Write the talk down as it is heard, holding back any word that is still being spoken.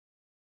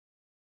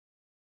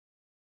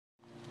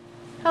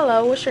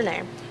Hello, what's your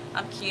name?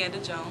 I'm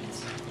Kianda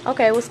Jones.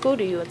 Okay, what school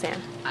do you attend?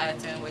 I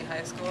attend Wade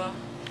High School.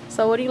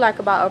 So what do you like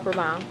about Upper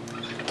Bound?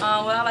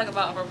 What I like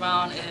about Upper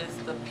Bound is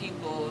the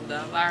people,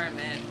 the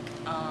environment,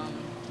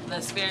 the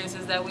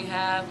experiences that we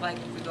have, like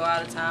if we go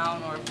out of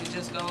town or if we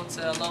just go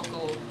to a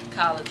local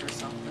college or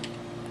something.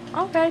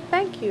 Okay,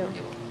 thank you.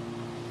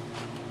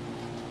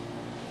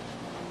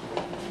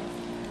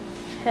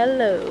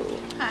 Hello.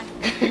 Hi.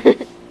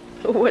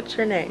 What's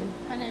your name?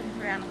 My name is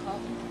Brianna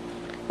Coleman.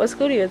 What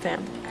school do you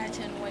attend? I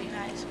attend Wade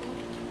High School.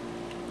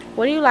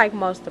 What do you like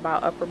most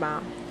about Upper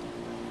Bound?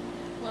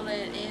 Well,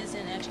 it is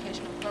an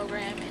educational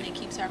program and it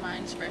keeps our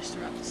minds fresh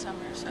throughout the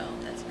summer, so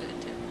that's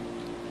good too.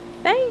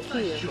 Thank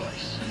you.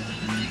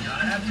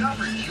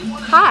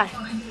 Hi.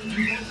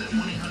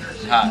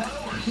 Hi.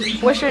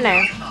 What's your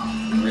name?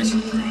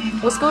 Richard.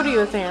 What school do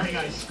you attend?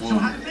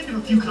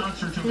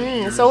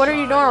 So what are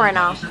you doing right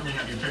now?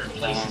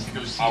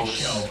 I was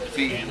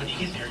feeding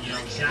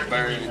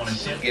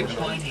birds, giving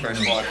them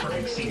fresh water,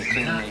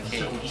 cleaning their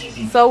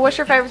cages. So what's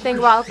your favorite thing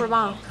about Upper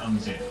Bound?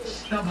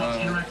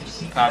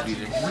 Probably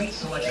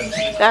this.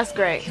 That's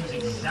great.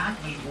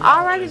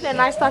 Alrighty then,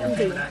 nice talking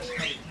to you.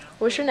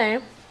 What's your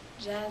name?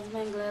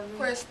 Jasmine Glover.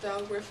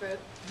 Crystal Griffith.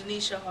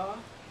 Denisha Hall.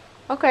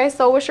 Okay,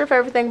 so what's your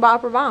favorite thing about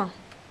Upper Bound?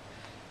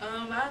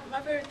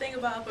 My favorite thing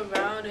about Upper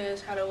Bound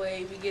is how the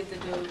way we get to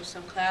do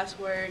some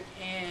classwork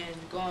and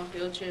go on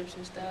field trips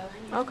and stuff.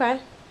 Okay.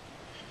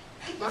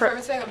 My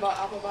favorite thing about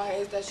Upper Bound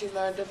is that she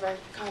learned different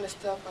kind of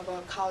stuff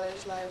about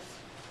college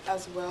life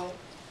as well.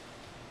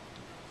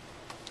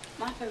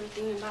 My favorite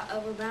thing about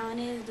Upper Bound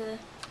is the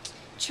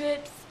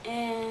trips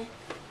and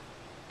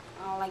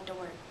I don't like the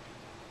work.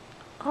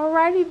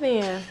 Alrighty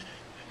then.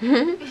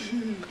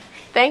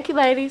 Thank you,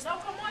 ladies.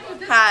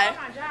 Hi,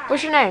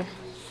 What's your name?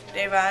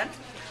 Davon.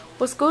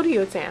 What school do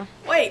you attend?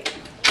 Wait,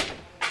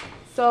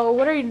 So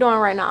what are you doing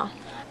right now?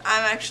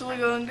 I'm actually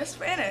going to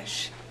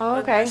Spanish. Oh,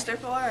 okay. With Mr.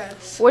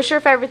 Flores. What's your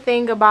favorite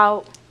thing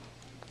about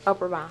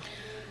Upper Bound?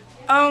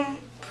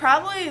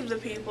 Probably the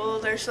people.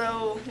 They're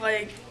so,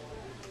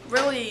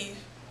 really,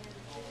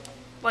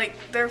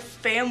 they're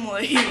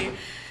family.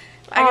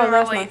 I can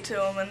that's relate nice. to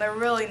them, and they're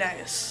really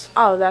nice.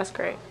 Oh, that's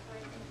great.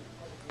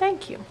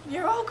 Thank you.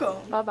 You're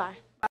welcome. Bye-bye.